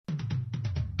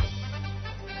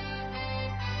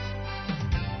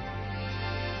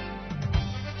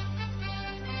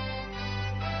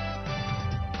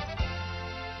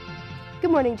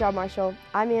Good morning, John Marshall.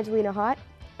 I'm Angelina Hott.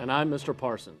 And I'm Mr.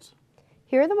 Parsons.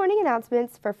 Here are the morning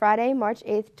announcements for Friday, March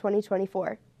 8th,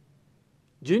 2024.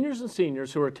 Juniors and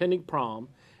seniors who are attending prom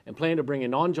and plan to bring a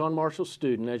non-John Marshall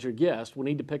student as your guest will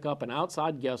need to pick up an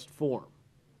outside guest form.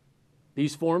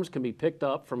 These forms can be picked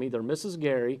up from either Mrs.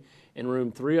 Gary in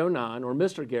room 309 or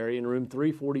Mr. Gary in room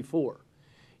 344.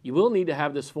 You will need to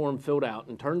have this form filled out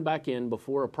and turned back in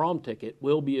before a prom ticket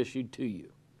will be issued to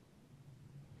you.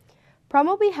 Prom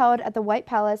will be held at the White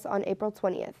Palace on April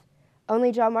 20th.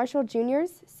 Only John Marshall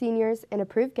juniors, seniors, and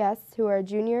approved guests who are a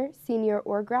junior, senior,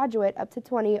 or graduate up to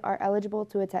 20 are eligible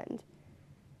to attend.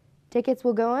 Tickets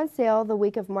will go on sale the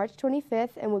week of March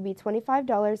 25th and will be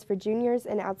 $25 for juniors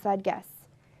and outside guests.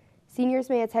 Seniors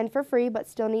may attend for free but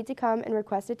still need to come and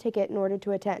request a ticket in order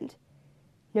to attend.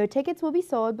 No tickets will be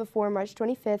sold before March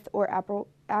 25th or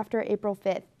after April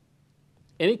 5th.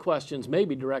 Any questions may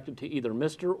be directed to either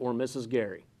Mr. or Mrs.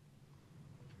 Gary.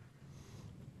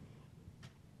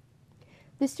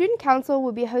 The Student Council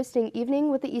will be hosting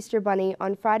Evening with the Easter Bunny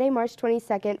on Friday, March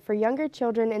 22nd for younger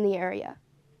children in the area.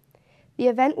 The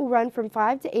event will run from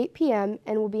 5 to 8 p.m.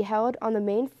 and will be held on the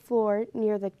main floor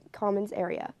near the Commons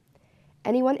area.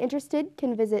 Anyone interested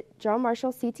can visit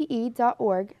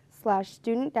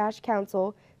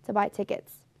johnmarshallcte.org/student-council to buy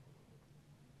tickets.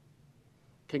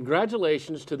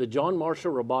 Congratulations to the John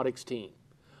Marshall Robotics team.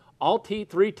 All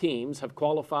three teams have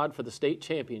qualified for the state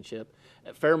championship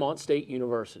at Fairmont State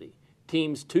University.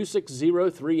 Teams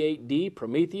 26038D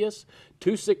Prometheus,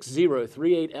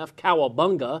 26038F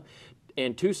Cowabunga,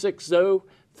 and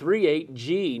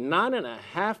 26038G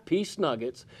 9.5-piece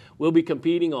nuggets will be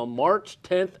competing on March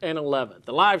 10th and 11th.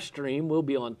 The live stream will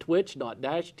be on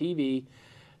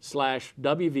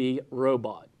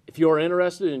twitch.tv/WVRobot. If you are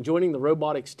interested in joining the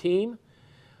robotics team,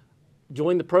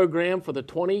 join the program for the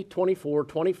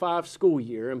 2024-25 school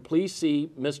year, and please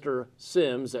see Mr.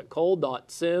 Sims at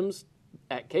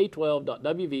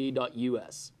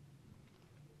cole.sims@k12.wv.us.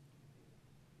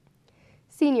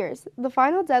 Seniors, the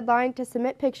final deadline to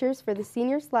submit pictures for the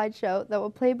senior slideshow that will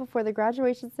play before the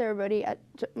graduation ceremony at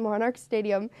Monarch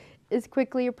Stadium is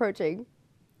quickly approaching.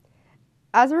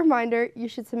 As a reminder, you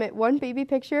should submit one baby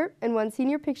picture and one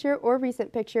senior picture or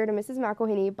recent picture to Mrs.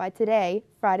 McElhaney by today,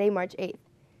 Friday, March 8th.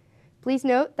 Please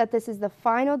note that this is the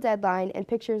final deadline and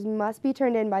pictures must be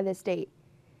turned in by this date.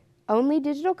 Only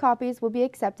digital copies will be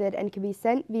accepted and can be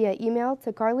sent via email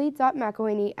to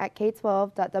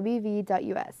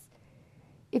carly.mcelhaney@k12.wv.us.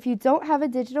 If you don't have a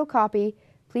digital copy,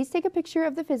 please take a picture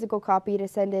of the physical copy to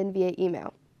send in via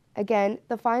email. Again,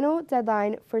 the final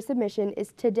deadline for submission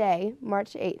is today,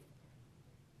 March 8th.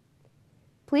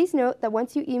 Please note that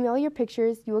once you email your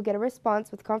pictures, you will get a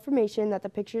response with confirmation that the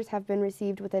pictures have been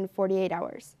received within 48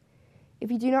 hours. If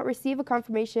you do not receive a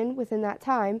confirmation within that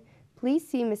time, please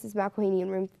see Mrs. McElhaney in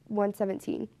room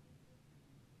 117.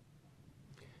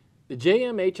 The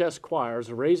JMHS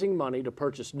choirs are raising money to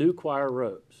purchase new choir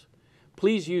robes.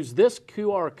 Please use this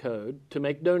QR code to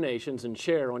make donations and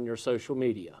share on your social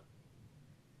media.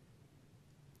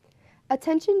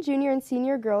 Attention junior and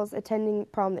senior girls attending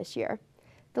prom this year.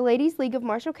 The Ladies League of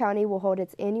Marshall County will hold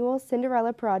its annual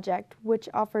Cinderella Project, which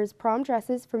offers prom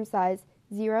dresses from size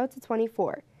 0 to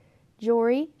 24,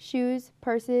 jewelry, shoes,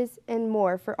 purses, and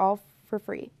more for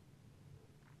free.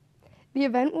 The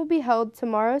event will be held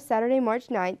tomorrow, Saturday, March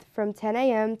 9th from 10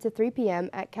 a.m. to 3 p.m.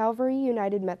 at Calvary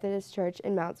United Methodist Church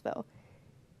in Moundsville.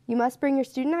 You must bring your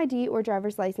student ID or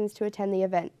driver's license to attend the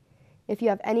event. If you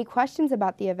have any questions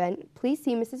about the event, please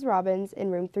see Mrs. Robbins in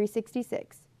room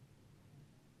 366.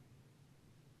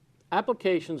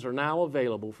 Applications are now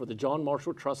available for the John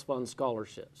Marshall Trust Fund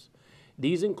scholarships.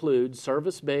 These include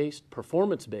service-based,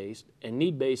 performance-based, and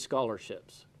need-based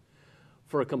scholarships.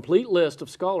 For a complete list of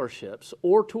scholarships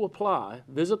or to apply,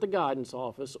 visit the guidance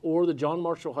office or the John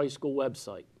Marshall High School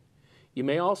website. You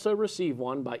may also receive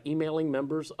one by emailing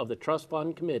members of the Trust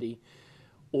Fund Committee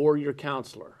or your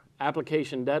counselor.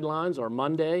 Application deadlines are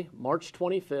Monday, March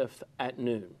 25th at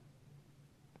noon.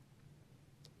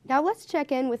 Now let's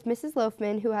check in with Mrs.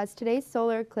 Loafman, who has today's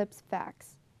solar eclipse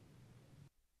facts.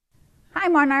 Hi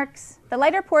Monarchs! The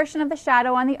lighter portion of the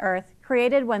shadow on the Earth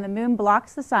created when the moon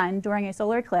blocks the sun during a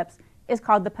solar eclipse is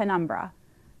called the penumbra.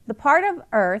 The part of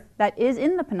Earth that is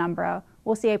in the penumbra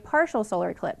will see a partial solar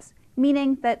eclipse,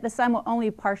 meaning that the sun will only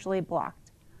be partially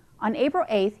blocked. On April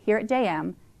 8th here at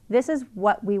JM, this is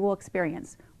what we will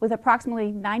experience, with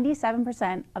approximately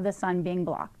 97% of the sun being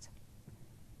blocked.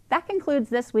 That concludes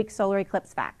this week's solar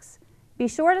eclipse facts. Be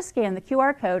sure to scan the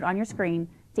QR code on your screen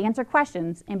to answer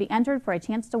questions and be entered for a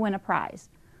chance to win a prize.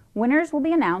 Winners will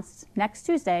be announced next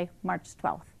Tuesday, March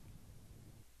 12th.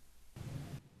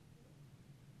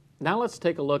 Now let's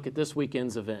take a look at this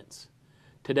weekend's events.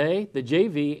 Today, the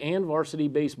JV and varsity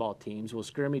baseball teams will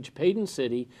scrimmage Payton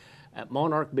City at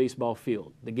Monarch Baseball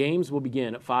Field. The games will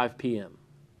begin at 5 p.m.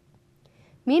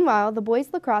 Meanwhile, the boys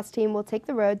lacrosse team will take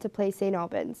the road to play St.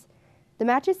 Albans. The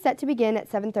match is set to begin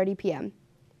at 7:30 p.m.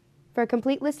 For a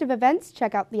complete list of events,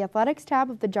 check out the Athletics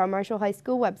tab of the John Marshall High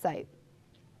School website.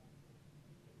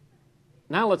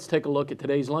 Now let's take a look at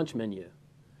today's lunch menu.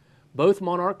 Both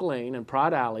Monarch Lane and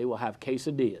Pride Alley will have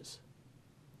quesadillas.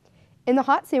 In the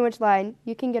hot sandwich line,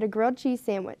 you can get a grilled cheese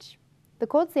sandwich. The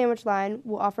cold sandwich line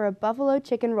will offer a buffalo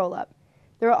chicken roll-up.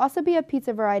 There will also be a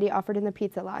pizza variety offered in the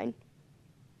pizza line.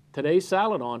 Today's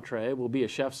salad entree will be a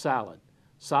chef's salad.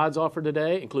 Sides offered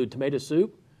today include tomato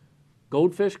soup,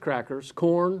 goldfish crackers,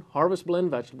 corn, harvest blend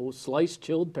vegetables, sliced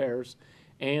chilled pears,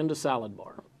 and a salad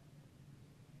bar.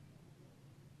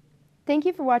 Thank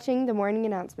you for watching the morning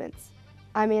announcements.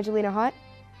 I'm Angelina Hott.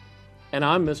 And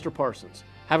I'm Mr. Parsons.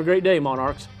 Have a great day,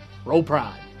 Monarchs. Roll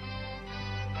Pride.